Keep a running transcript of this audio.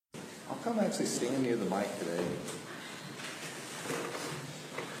Come actually stand near the mic today.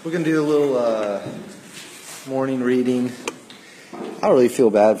 We're going to do a little morning reading. I don't really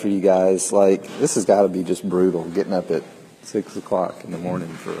feel bad for you guys. Like, this has got to be just brutal, getting up at 6 o'clock in the morning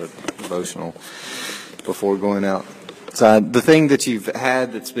for a devotional before going out. So the thing that you've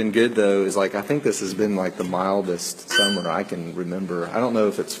had that's been good, though, is like I think this has been like the mildest summer I can remember. I don't know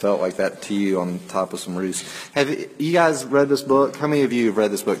if it's felt like that to you on top of some roofs. Have you guys read this book? How many of you have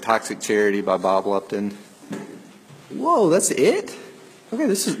read this book, Toxic Charity by Bob Lupton? Whoa, that's it? Okay,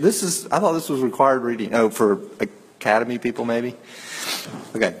 this is. I thought this was required reading. Oh, for academy people maybe.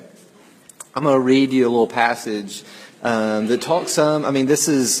 Okay, I'm going to read you a little passage that talks some. I mean, this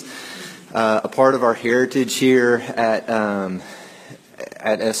is a part of our heritage here at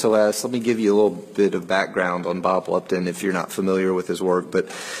SOS. Let me give you a little bit of background on Bob Lupton if you're not familiar with his work. But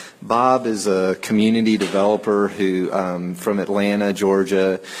Bob is a community developer who from Atlanta,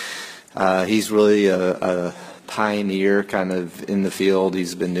 Georgia. He's really a pioneer kind of in the field.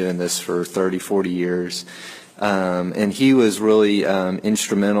 He's been doing this for 30, 40 years. And he was really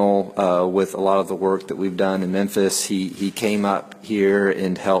instrumental with a lot of the work that we've done in Memphis. He came up here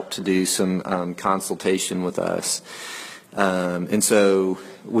and helped to do some consultation with us. And so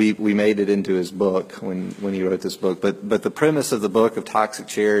we made it into his book when he wrote this book. But the premise of the book of Toxic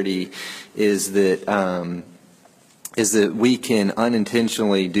Charity is that we can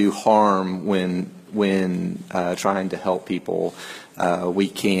unintentionally do harm when trying to help people. We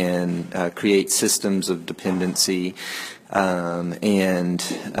can create systems of dependency, and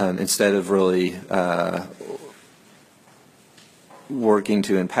instead of really working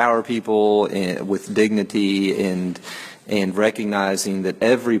to empower people with dignity and recognizing that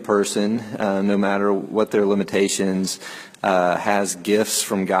every person, no matter what their limitations, has gifts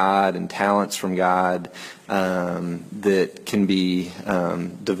from God and talents from God that can be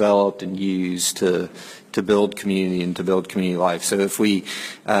developed and used to build community and to build community life. So if we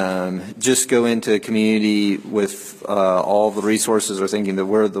just go into a community with all the resources or thinking that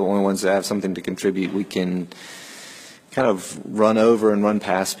we're the only ones that have something to contribute, we can kind of run over and run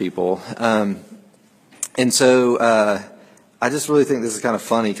past people. And so I just really think this is kind of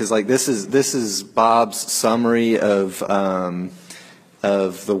funny because like this is Bob's summary of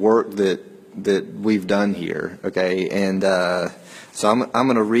the work that we've done here. Okay, and so I'm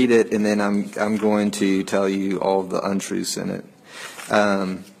going to read it, and then I'm going to tell you all of the untruths in it.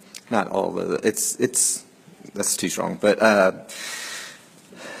 Not all of it. It's that's too strong, but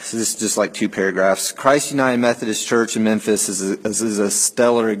so this is just like 2 paragraphs. Christ United Methodist Church in Memphis is a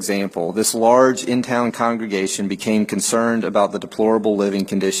stellar example. This large in-town congregation became concerned about the deplorable living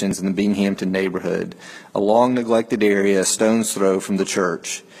conditions in the Binghamton neighborhood, a long-neglected area a stone's throw from the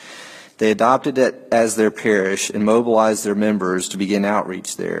church. They adopted it as their parish and mobilized their members to begin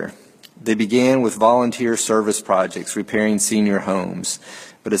outreach there. They began with volunteer service projects repairing senior homes,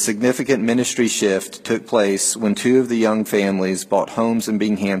 but a significant ministry shift took place when 2 of the young families bought homes in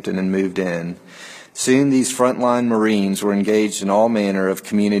Binghamton and moved in. Soon these frontline Marines were engaged in all manner of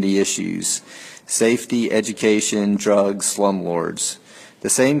community issues: safety, education, drugs, slumlords. The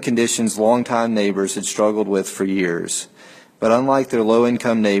same conditions longtime neighbors had struggled with for years. But unlike their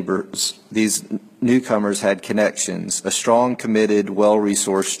low-income neighbors, these newcomers had connections, a strong, committed,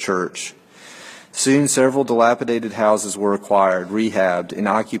 well-resourced church. Soon several dilapidated houses were acquired, rehabbed, and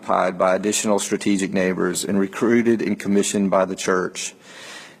occupied by additional strategic neighbors and recruited and commissioned by the church.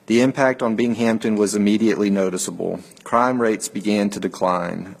 The impact on Binghamton was immediately noticeable. Crime rates began to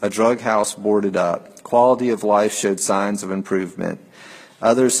decline. A drug house boarded up. Quality of life showed signs of improvement.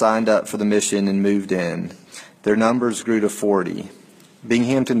 Others signed up for the mission and moved in. Their numbers grew to 40.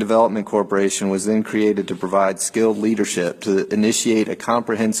 Binghamton Development Corporation was then created to provide skilled leadership to initiate a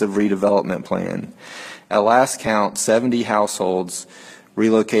comprehensive redevelopment plan. At last count, 70 households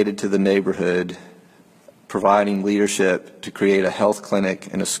relocated to the neighborhood, providing leadership to create a health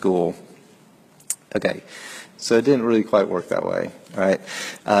clinic and a school. Okay, so it didn't really quite work that way, all right?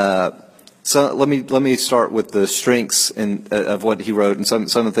 So let me start with the strengths of what he wrote and some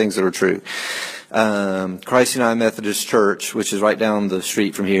of the things that are true. Christ United Methodist Church, which is right down the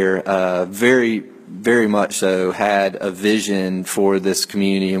street from here, very, very much so had a vision for this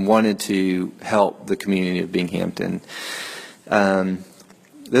community and wanted to help the community of Binghamton.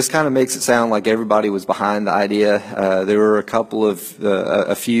 This kind of makes it sound like everybody was behind the idea. There were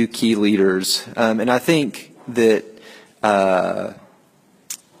a few key leaders, and I think that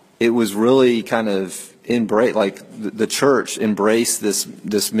it was really kind of the church embraced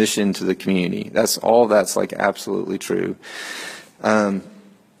this mission to the community. That's like absolutely true.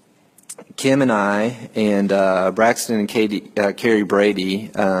 Kim and I and Braxton and Carrie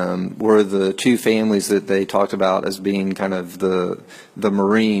Brady were the two families that they talked about as being kind of the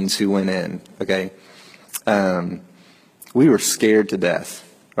Marines who went in. Okay, we were scared to death.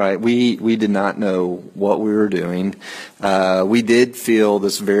 Right, we did not know what we were doing. We did feel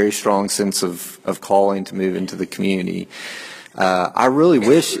this very strong sense of calling to move into the community. I really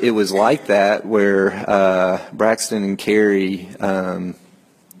wish it was like that, where Braxton and Carrie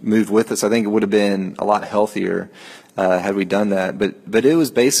moved with us. I think it would have been a lot healthier had we done that. But it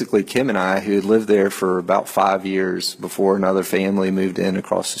was basically Kim and I who had lived there for about 5 years before another family moved in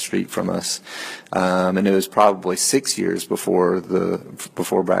across the street from us. And it was probably 6 years before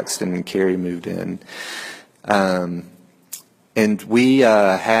Braxton and Carrie moved in. And we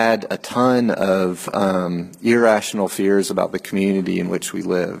had a ton of irrational fears about the community in which we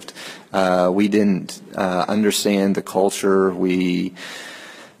lived. We didn't understand the culture. We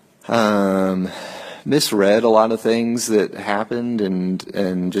misread a lot of things that happened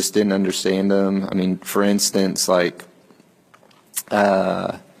and just didn't understand them. I mean, for instance, like,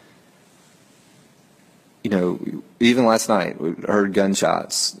 even last night we heard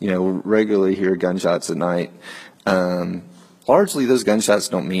gunshots. We regularly hear gunshots at night. Largely those gunshots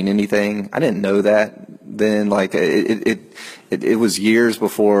don't mean anything. I didn't know that then. Like, it was years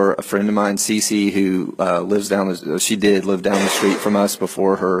before a friend of mine, Cece, who she did live down the street from us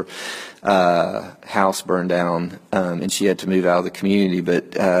before her house burned down, and she had to move out of the community.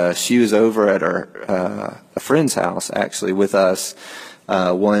 But she was over at a friend's house, actually, with us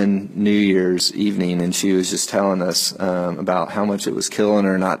one New Year's evening, and she was just telling us about how much it was killing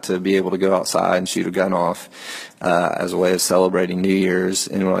her not to be able to go outside and shoot a gun off as a way of celebrating New Year's.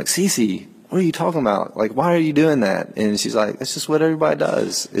 And we're like, Cece, what are you talking about? Like, why are you doing that? And she's like, that's just what everybody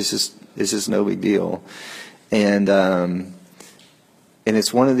does. It's just no big deal. And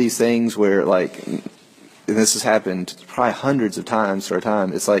it's one of these things where, like, and this has happened probably hundreds of times for a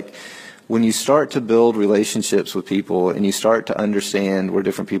time. It's like, when you start to build relationships with people and you start to understand where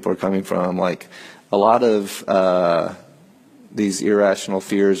different people are coming from, like, a lot of these irrational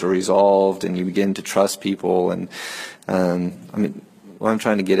fears are resolved, and you begin to trust people. And I mean, what I'm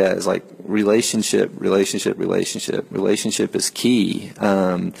trying to get at is, like, relationship is key.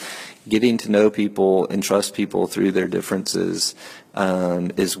 Getting to know people and trust people through their differences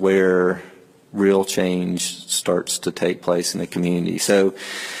is where real change starts to take place in the community. So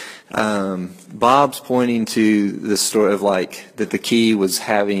Bob's pointing to the story of, like, that the key was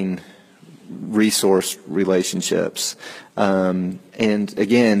having resource relationships. And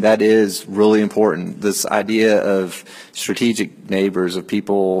again, that is really important. This idea of strategic neighbors, of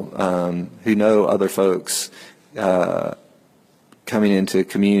people who know other folks coming into a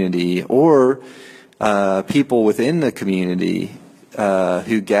community, or people within the community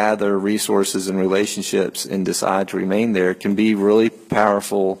who gather resources and relationships and decide to remain there, can be really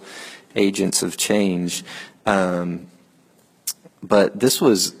powerful agents of change. But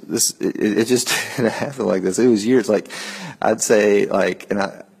it just didn't happen like this. It was years. Like, I'd say, like, and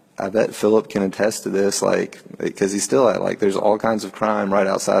I bet Philip can attest to this, like, because he's still at, like, there's all kinds of crime right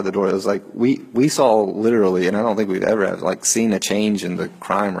outside the door. It was like, we saw literally, and I don't think we've ever seen a change in the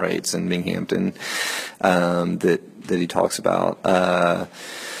crime rates in Binghamton that he talks about.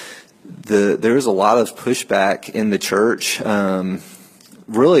 There was a lot of pushback in the church,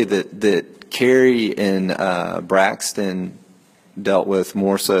 really that Carrie and Braxton dealt with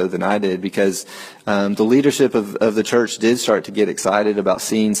more so than I did, because the leadership of the church did start to get excited about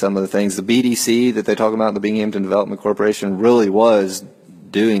seeing some of the things. The BDC that they talk about, the Binghamton Development Corporation, really was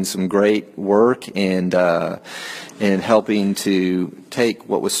doing some great work and helping to take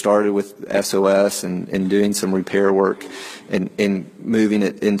what was started with SOS and doing some repair work and moving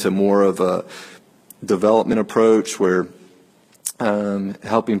it into more of a development approach, where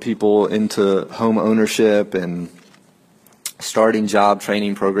helping people into home ownership and starting job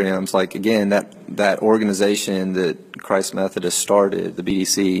training programs. Like, again, that organization that Christ Methodist started, the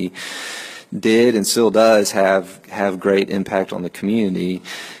BDC, did and still does have great impact on the community.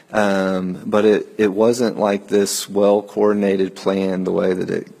 But it wasn't like this well-coordinated plan the way that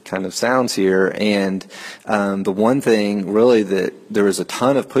it kind of sounds here. And the one thing really that there was a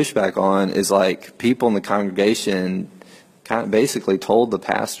ton of pushback on is, like, people in the congregation kind of basically told the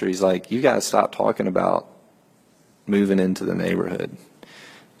pastor, he's like, you got to stop talking about moving into the neighborhood.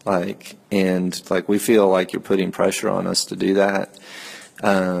 And we feel like you're putting pressure on us to do that.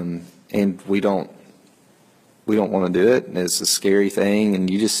 And we don't want to do it, and it's a scary thing, and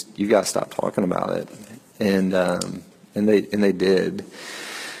you got to stop talking about it. And they did.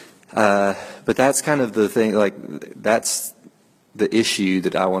 But that's kind of the thing, like, that's the issue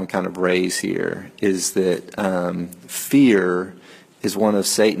that I want to kind of raise here is that fear is one of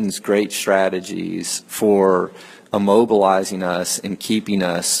Satan's great strategies for immobilizing us and keeping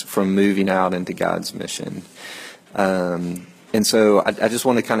us from moving out into God's mission. And so I just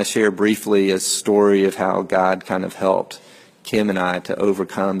want to kind of share briefly a story of how God kind of helped Kim and I to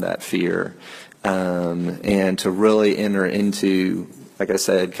overcome that fear, and to really enter into, like I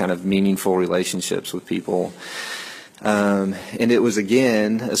said, kind of meaningful relationships with people. And it was,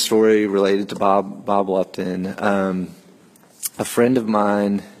 again, a story related to Bob Lupton. A friend of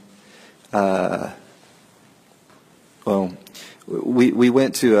mine, we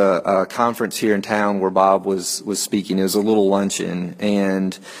went to a conference here in town where Bob was speaking. It was a little luncheon,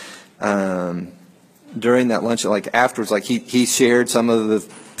 and during that luncheon, like afterwards, like he shared some of the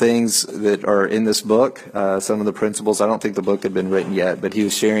things that are in this book, some of the principles. I don't think the book had been written yet, but he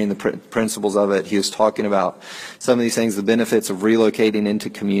was sharing the principles of it. He was talking about some of these things, the benefits of relocating into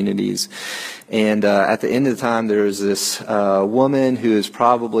communities. And at the end of the time, there was this woman who is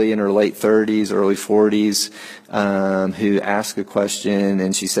probably in her late 30s, early 40s, who asked a question,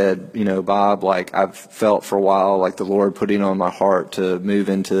 and she said, Bob, like, I've felt for a while like the Lord putting on my heart to move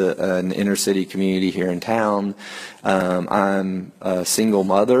into an inner city community here in town. I'm a single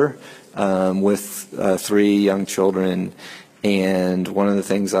mother with 3 young children, and one of the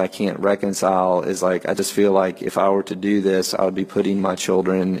things I can't reconcile is, like, I just feel like if I were to do this, I would be putting my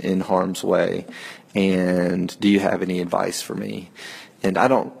children in harm's way. And do you have any advice for me? And I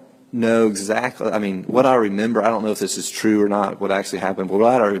don't know exactly, I mean, what I remember, I don't know if this is true or not, what actually happened, but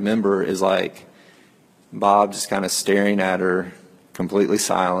what I remember is, like, Bob just kind of staring at her, completely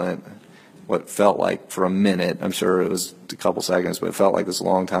silent, what felt like for a minute. I'm sure it was a couple seconds, but it felt like this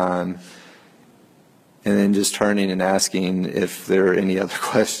long time. And then just turning and asking if there are any other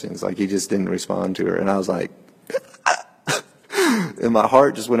questions. Like, he just didn't respond to her. And I was like, and my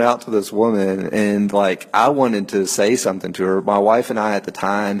heart just went out to this woman. And, like, I wanted to say something to her. My wife and I at the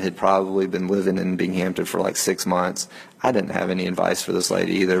time had probably been living in Binghamton for like 6 months. I didn't have any advice for this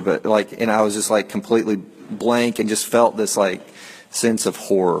lady either. But, like, and I was just, like, completely blank and just felt this, like, sense of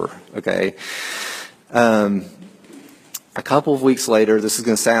horror. Okay. A couple of weeks later, this is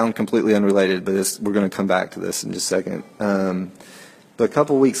going to sound completely unrelated, but we're going to come back to this in just a second. But a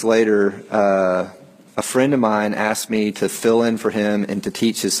couple of weeks later, a friend of mine asked me to fill in for him and to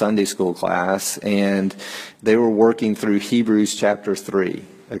teach his Sunday school class, and they were working through Hebrews chapter 3.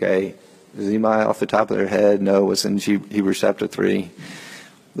 Okay, does anybody off the top of their head know what's in Hebrews chapter 3?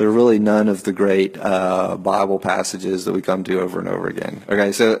 There are really none of the great Bible passages that we come to over and over again.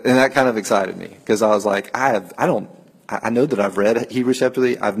 Okay, so, and that kind of excited me, because I was like, I know that I've read Hebrews chapter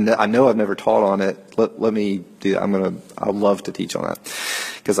 3. I know I've never taught on it. Let me do that. I'd love to teach on that,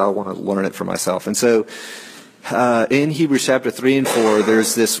 because I want to learn it for myself. And so, in Hebrews chapter 3 and 4,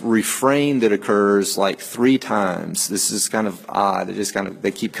 there's this refrain that occurs like 3 times. This is kind of odd.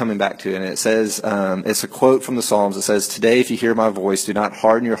 They keep coming back to it. And it says, it's a quote from the Psalms. It says, "Today, if you hear my voice, do not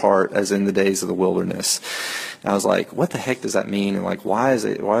harden your heart as in the days of the wilderness." And I was like, what the heck does that mean? And, like, why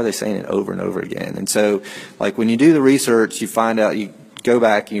are they saying it over and over again? And so, like, when you do the research, you find out, you go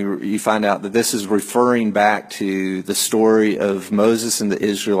back and you find out that this is referring back to the story of Moses and the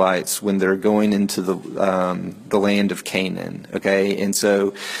Israelites when they're going into the land of Canaan. Okay, and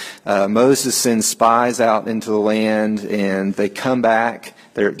so Moses sends spies out into the land, and they come back.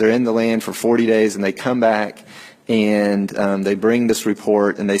 They're in the land for 40 days, and they come back, and they bring this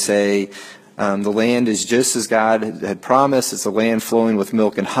report, and they say, the land is just as God had promised. It's a land flowing with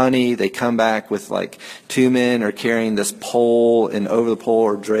milk and honey. They come back with, like, 2 men are carrying this pole, and over the pole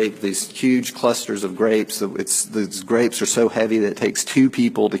are draped these huge clusters of grapes. These grapes are so heavy that it takes 2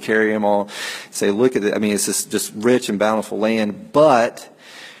 people to carry them all. Say, look at it. I mean, it's just rich and bountiful land, but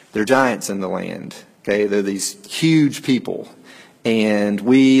there are giants in the land. Okay, they're these huge people. And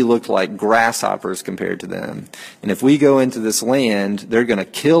we look like grasshoppers compared to them. And if we go into this land, they're going to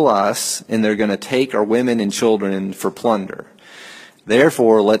kill us, and they're going to take our women and children for plunder.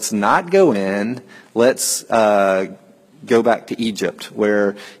 Therefore, let's not go in. Let's go back to Egypt,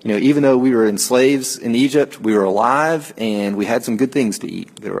 where, even though we were slaves in Egypt, we were alive, and we had some good things to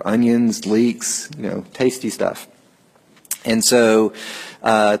eat. There were onions, leeks, tasty stuff. And so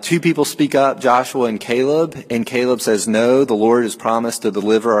 2 people speak up, Joshua and Caleb says, no, the Lord has promised to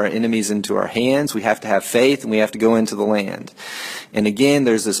deliver our enemies into our hands. We have to have faith, and we have to go into the land. And again,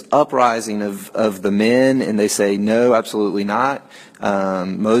 there's this uprising of the men, and they say, no, absolutely not.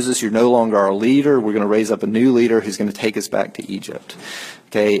 Moses, you're no longer our leader. We're going to raise up a new leader who's going to take us back to Egypt.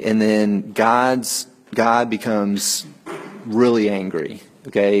 Okay, and then God becomes really angry.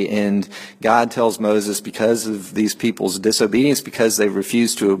 Okay, and God tells Moses, because of these people's disobedience, because they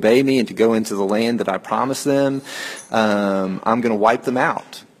refused to obey me and to go into the land that I promised them, I'm going to wipe them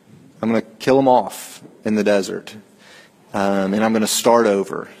out. I'm going to kill them off in the desert. And I'm going to start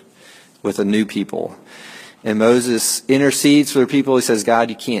over with a new people. And Moses intercedes for the people. He says, God,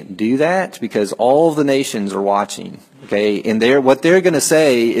 you can't do that because all of the nations are watching. Okay, and what they're going to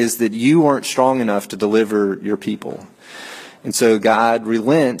say is that you weren't strong enough to deliver your people. And so God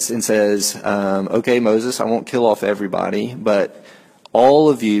relents and says, okay, Moses, I won't kill off everybody, but all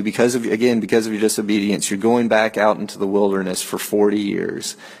of you, because of your disobedience, you're going back out into the wilderness for 40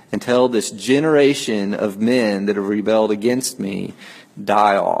 years until this generation of men that have rebelled against me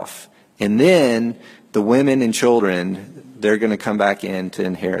die off. And then the women and children, they're going to come back in to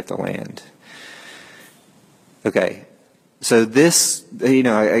inherit the land. Okay. So this,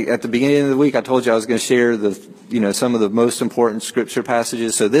 at the beginning of the week, I told you I was going to share some of the most important scripture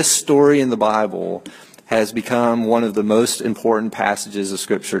passages. So this story in the Bible has become one of the most important passages of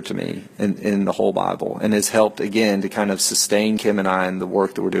scripture to me in the whole Bible, and has helped, again, to kind of sustain Kim and I in the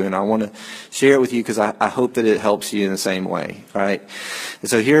work that we're doing. I want to share it with you because I hope that it helps you in the same way, right? And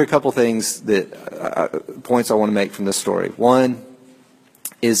so here are a couple things points I want to make from this story. One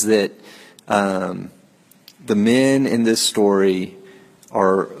is that the men in this story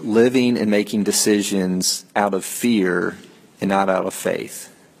are living and making decisions out of fear and not out of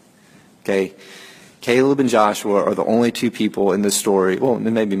faith. Okay? Caleb and Joshua are the only two people in this story, well,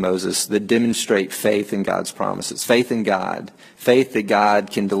 maybe Moses, that demonstrate faith in God's promises. Faith in God. Faith that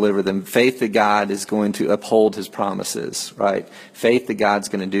God can deliver them. Faith that God is going to uphold his promises, right? Faith that God's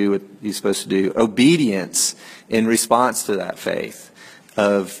going to do what he's supposed to do. Obedience in response to that faith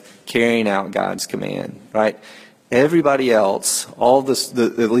of carrying out God's command, right? Everybody else, all this,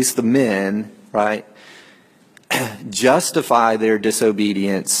 at least the men, right, justify their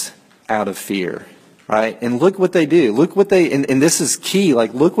disobedience out of fear, right? And look what they do. Look what and this is key,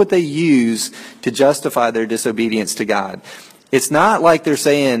 look what they use to justify their disobedience to God. It's not like they're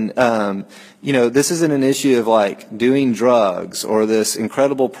saying, this isn't an issue of doing drugs or this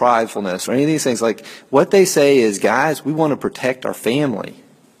incredible pridefulness or any of these things. What they say is, guys, we want to protect our family.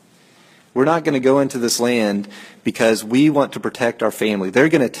 We're not going to go into this land because we want to protect our family. They're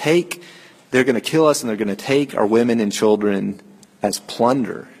going to kill us, and they're going to take our women and children as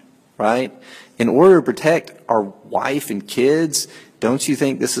plunder, right? In order to protect our wife and kids, don't you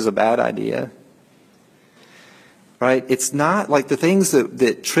think this is a bad idea? Right? It's not like the things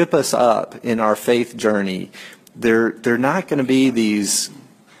that trip us up in our faith journey. They're not going to be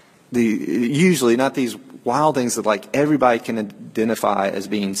usually not these wild things that everybody can identify as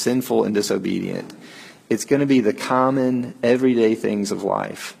being sinful and disobedient. It's going to be the common, everyday things of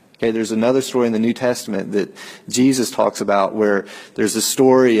life. Okay, there's another story in the New Testament that Jesus talks about where there's a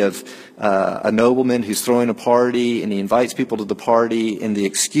story of a nobleman who's throwing a party, and he invites people to the party, and the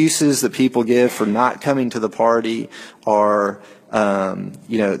excuses that people give for not coming to the party are,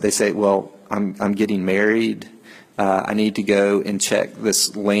 they say, well, I'm getting married. I need to go and check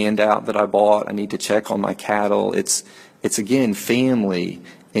this land out that I bought. I need to check on my cattle. It's again, family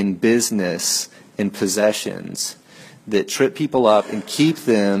and business and possessions that trip people up and keep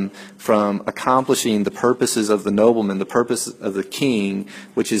them from accomplishing the purposes of the nobleman, the purpose of the king,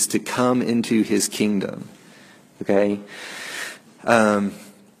 which is to come into his kingdom. Okay? And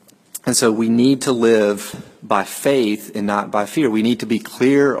so we need to live by faith and not by fear. We need to be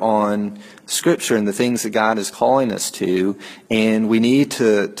clear on Scripture and the things that God is calling us to, and we need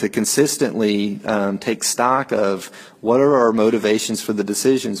to consistently take stock of what are our motivations for the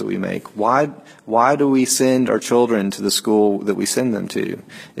decisions that we make. Why do we send our children to the school that we send them to?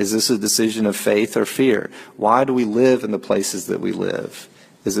 Is this a decision of faith or fear? Why do we live in the places that we live?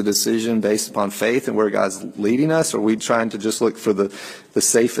 Is it a decision based upon faith and where God's leading us, or are we trying to just look for the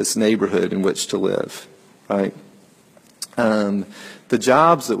safest neighborhood in which to live? Right? The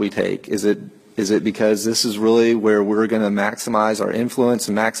jobs that we take, is it because this is really where we're going to maximize our influence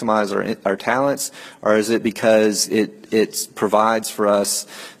and maximize our talents, or is it because it provides for us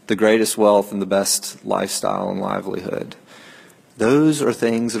the greatest wealth and the best lifestyle and livelihood? Those are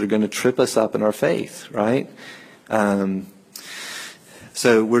things that are going to trip us up in our faith, right?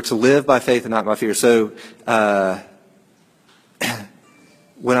 So we're to live by faith and not by fear. So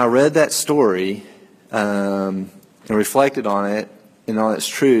when I read that story and reflected on it and on its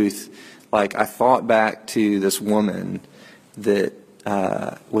truth, I thought back to this woman that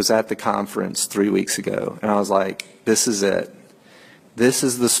was at the conference 3 weeks ago, and I was like, this is it. This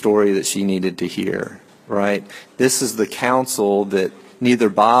is the story that she needed to hear, right? This is the counsel that neither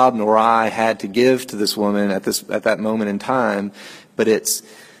Bob nor I had to give to this woman at that moment in time, But it's,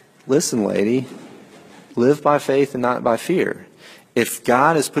 listen, lady, live by faith and not by fear. If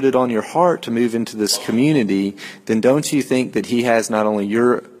God has put it on your heart to move into this community, then don't you think that he has not only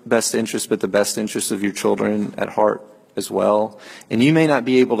your best interest, but the best interest of your children at heart as well? And you may not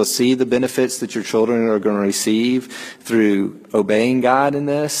be able to see the benefits that your children are going to receive through obeying God in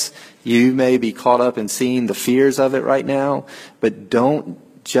this. You may be caught up in seeing the fears of it right now, but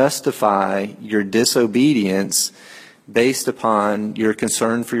don't justify your disobedience based upon your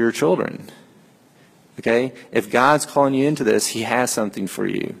concern for your children. Okay? If God's calling you into this, he has something for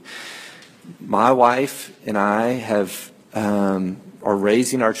you. My wife and I are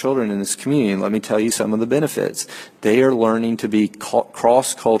raising our children in this community, and let me tell you some of the benefits. They are learning to be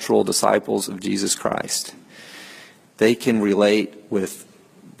cross-cultural disciples of Jesus Christ. They can relate with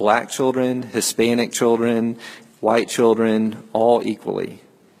black children, Hispanic children, white children, all equally.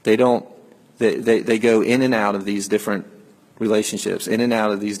 They go in and out of these different relationships, in and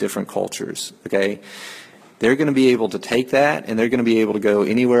out of these different cultures, okay? They're going to be able to take that, and they're going to be able to go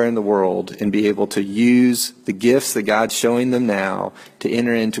anywhere in the world and be able to use the gifts that God's showing them now to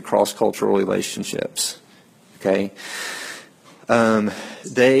enter into cross-cultural relationships, okay?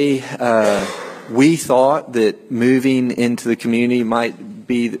 We thought that moving into the community might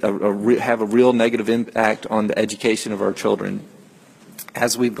be have a real negative impact on the education of our children.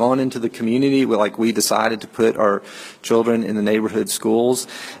 As we've gone into the community, we decided to put our children in the neighborhood schools,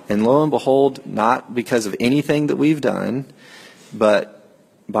 and lo and behold, not because of anything that we've done, but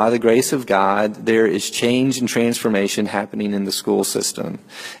by the grace of God, there is change and transformation happening in the school system.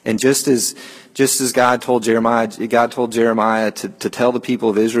 And just as God told Jeremiah to tell the people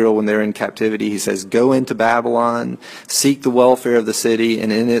of Israel when they're in captivity, he says, go into Babylon, seek the welfare of the city,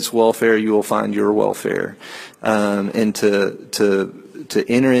 and in its welfare you will find your welfare. And to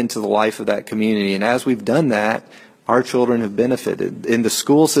enter into the life of that community. And as we've done that, our children have benefited. In the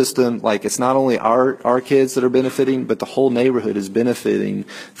school system, it's not only our kids that are benefiting, but the whole neighborhood is benefiting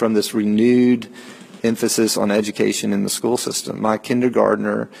from this renewed emphasis on education in the school system. My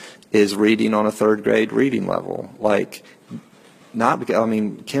kindergartner is reading on a third grade reading level. Kim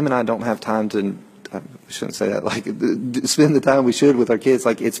and I don't have time to, I shouldn't say that, spend the time we should with our kids.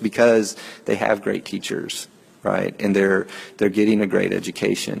 It's because they have great teachers. Right, and they're getting a great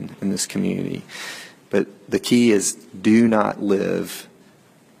education in this community. But the key is, do not live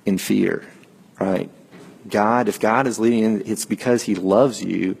in fear, right? If God is leading, it's because he loves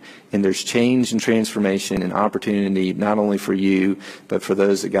you, and there's change and transformation and opportunity not only for you, but for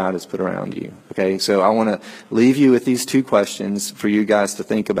those that God has put around you. Okay, so I want to leave you with these two questions for you guys to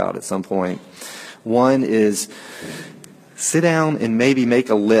think about at some point. One is, sit down and maybe make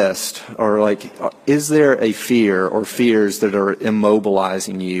a list, or is there a fear or fears that are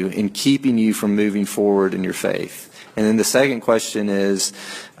immobilizing you and keeping you from moving forward in your faith? And then the second question is,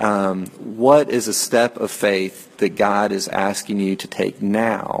 what is a step of faith that God is asking you to take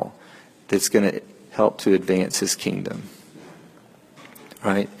now that's going to help to advance his kingdom?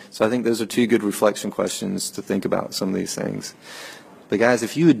 Right? So I think those are two good reflection questions to think about some of these things. But guys,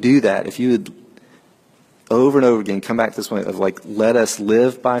 if you would do that, if you would over and over again come back to this point of let us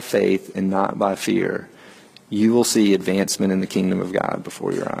live by faith and not by fear, you will see advancement in the kingdom of God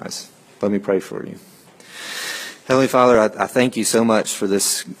before your eyes. Let me pray for you. Heavenly Father, I thank you so much for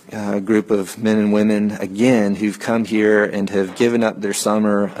this group of men and women, again, who've come here and have given up their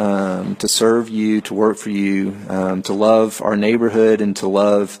summer to serve you, to work for you, to love our neighborhood, and to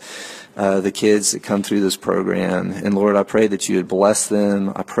love the kids that come through this program. And Lord, I pray that you would bless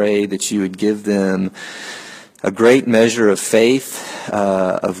them. I pray that you would give them a great measure of faith,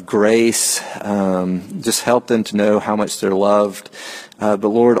 of grace. Just help them to know how much they're loved. But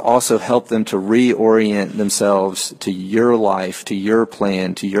Lord, also help them to reorient themselves to your life, to your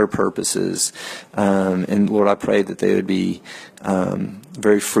plan, to your purposes. And Lord, I pray that they would be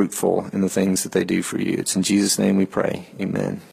very fruitful in the things that they do for you. It's in Jesus' name we pray. Amen.